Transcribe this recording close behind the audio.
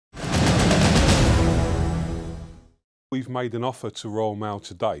we've made an offer to Royal Mail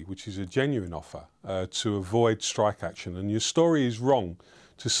today, which is a genuine offer to avoid strike action. And your story is wrong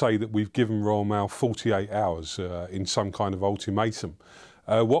to say that we've given Royal Mail 48 hours in some kind of ultimatum.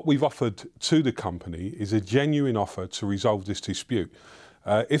 What we've offered to the company is a genuine offer to resolve this dispute.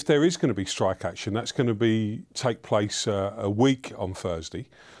 If there is going to be strike action, that's going to take place a week on Thursday.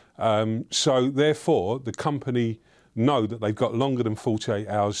 So therefore, the company know that they've got longer than 48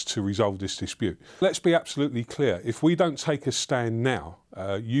 hours to resolve this dispute. Let's be absolutely clear. If we don't take a stand now,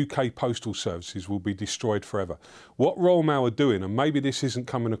 UK postal services will be destroyed forever. What Royal Mail are doing, and maybe this isn't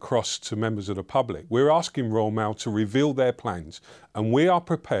coming across to members of the public, we're asking Royal Mail to reveal their plans, and we are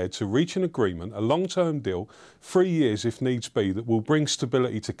prepared to reach an agreement, a long-term deal, 3 years if needs be, that will bring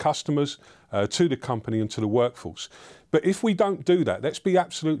stability to customers, to the company and to the workforce. But if we don't do that, let's be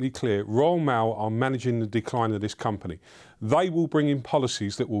absolutely clear, Royal Mail are managing the decline of this company. They will bring in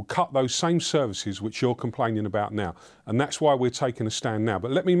policies that will cut those same services which you're complaining about now. And that's why we're taking a stand now.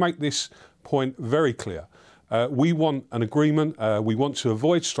 But let me make this point very clear. We want an agreement, we want to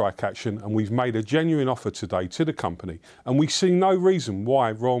avoid strike action, and we've made a genuine offer today to the company. And we see no reason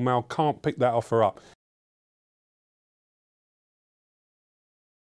why Royal Mail can't pick that offer up